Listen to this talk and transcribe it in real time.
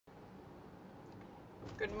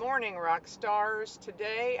Good morning, rock stars.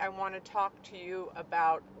 Today I want to talk to you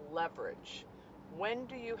about leverage. When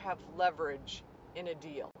do you have leverage in a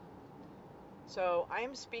deal? So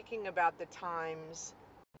I'm speaking about the times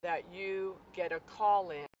that you get a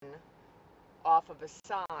call in off of a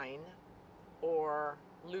sign or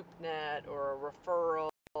LoopNet or a referral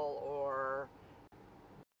or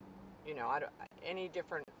any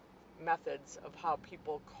different methods of how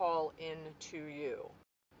people call in to you.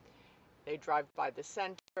 They drive by the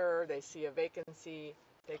center, they see a vacancy,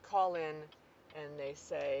 they call in and they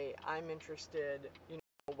say, I'm interested,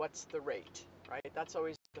 what's the rate, right? That's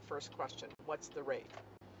always the first question. What's the rate?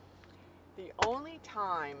 The only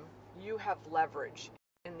time you have leverage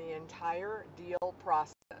in the entire deal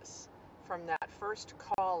process from that first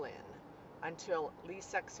call in until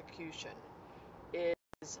lease execution is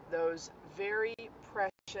those very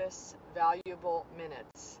precious, valuable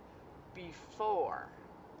minutes before,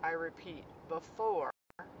 I repeat, before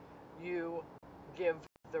you give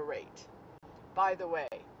the rate. By the way,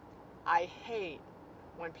 I hate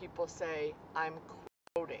when people say, I'm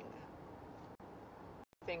quoting.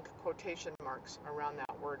 Think quotation marks around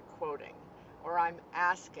that word quoting, or I'm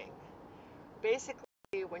asking. Basically,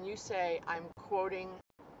 when you say I'm quoting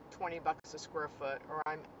 20 bucks a square foot, or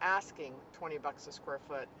I'm asking 20 bucks a square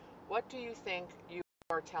foot, what do you think you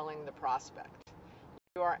are telling the prospect?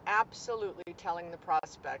 You are absolutely telling the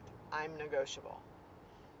prospect, I'm negotiable.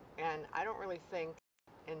 And I don't really think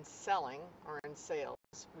in selling or in sales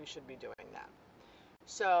we should be doing that.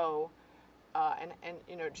 So,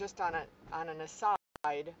 just on an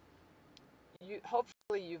aside,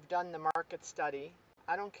 hopefully you've done the market study.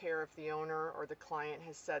 I don't care if the owner or the client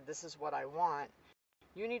has said this is what I want.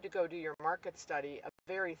 You need to go do your market study, a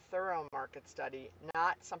very thorough market study,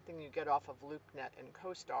 not something you get off of LoopNet and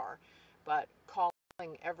CoStar, but calling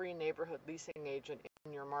every neighborhood leasing agent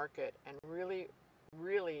in your market and really,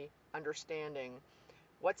 really understanding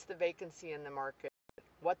what's the vacancy in the market,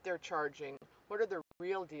 what they're charging, what are the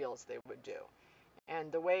real deals they would do.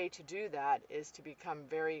 And the way to do that is to become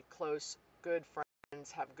very close, good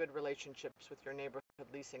friends, have good relationships with your neighborhood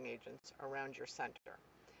leasing agents around your center.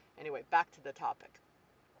 Anyway, back to the topic.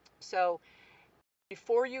 So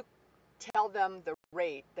before you tell them the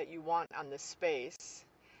rate that you want on the space,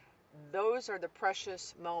 those are the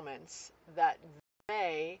precious moments that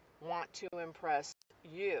they want to impress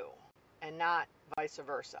you and not vice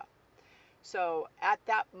versa. So at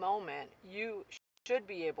that moment, you should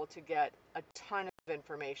be able to get a ton of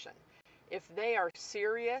information. If they are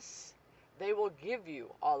serious, they will give you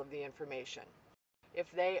all of the information. If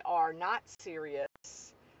they are not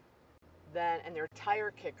serious, and they're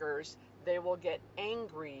tire kickers, they will get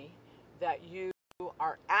angry that you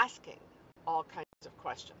are asking all kinds of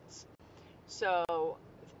questions. So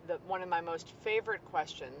one of my most favorite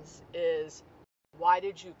questions is, why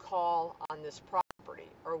did you call on this property?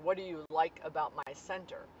 Or what do you like about my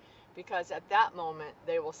center? Because at that moment,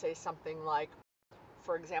 they will say something like,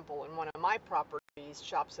 for example, in one of my properties,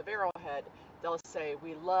 Shops of Arrowhead, they'll say,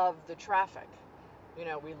 we love the traffic.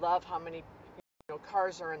 We love how many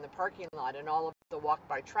cars are in the parking lot and all of the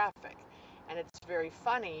walk-by traffic. And it's very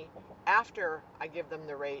funny, after I give them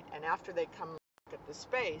the rate and after they come look at the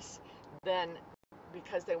space, then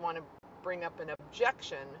because they want to bring up an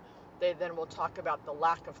objection, they then will talk about the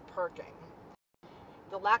lack of parking.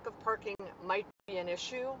 The lack of parking might be an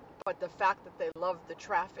issue, but the fact that they love the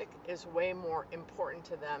traffic is way more important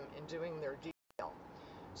to them in doing their deal.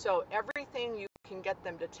 So everything you can get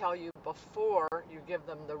them to tell you before you give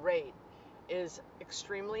them the rate is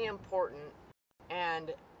extremely important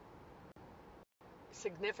and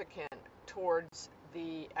significant towards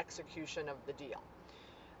the execution of the deal.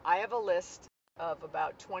 I have a list of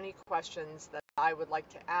about 20 questions that I would like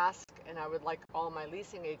to ask, and I would like all my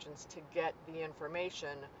leasing agents to get the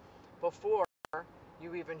information before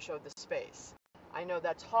you even show the space. I know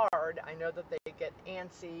that's hard. I know that they get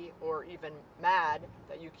antsy or even mad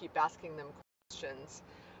that you keep asking them questions.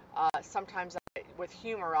 Sometimes with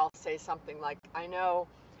humor, I'll say something like,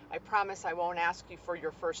 I promise I won't ask you for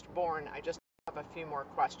your firstborn. I just have a few more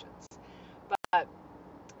questions. But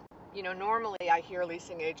normally I hear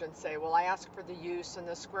leasing agents say, well, I ask for the use and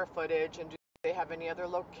the square footage, and do they have any other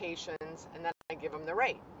locations, and then I give them the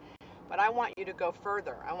rate. But I want you to go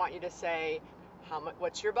further. I want you to say,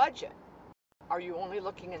 what's your budget? Are you only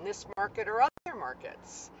looking in this market or other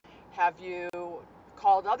markets? Have you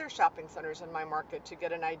called other shopping centers in my market to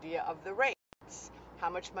get an idea of the rates? How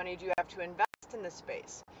much money do you have to invest in the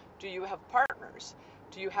space? Do you have partners?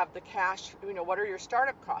 Do you have the cash? What are your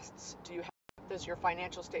startup costs? Does your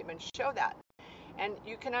financial statement show that? And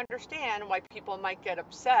you can understand why people might get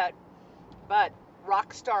upset, but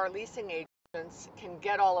rockstar leasing agents agents can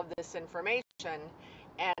get all of this information,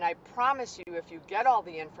 and I promise you, if you get all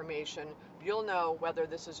the information, you'll know whether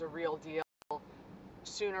this is a real deal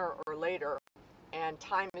sooner or later. And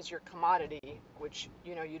time is your commodity, which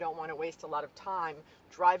you don't want to waste a lot of time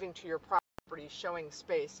driving to your property showing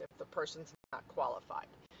space if the person's not qualified.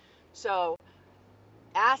 So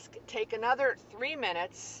take another 3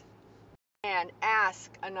 minutes and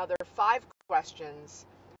ask another 5 questions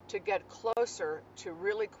to get closer to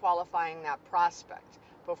really qualifying that prospect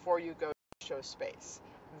before you go to show space.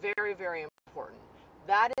 Very, very important.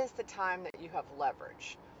 That is the time that you have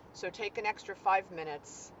leverage. So take an extra 5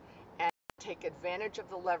 minutes and take advantage of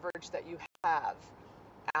the leverage that you have.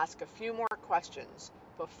 Ask a few more questions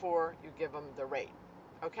before you give them the rate.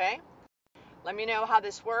 Okay? Let me know how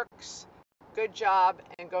this works. Good job,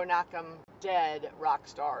 and go knock them dead, rock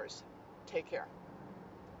stars. Take care.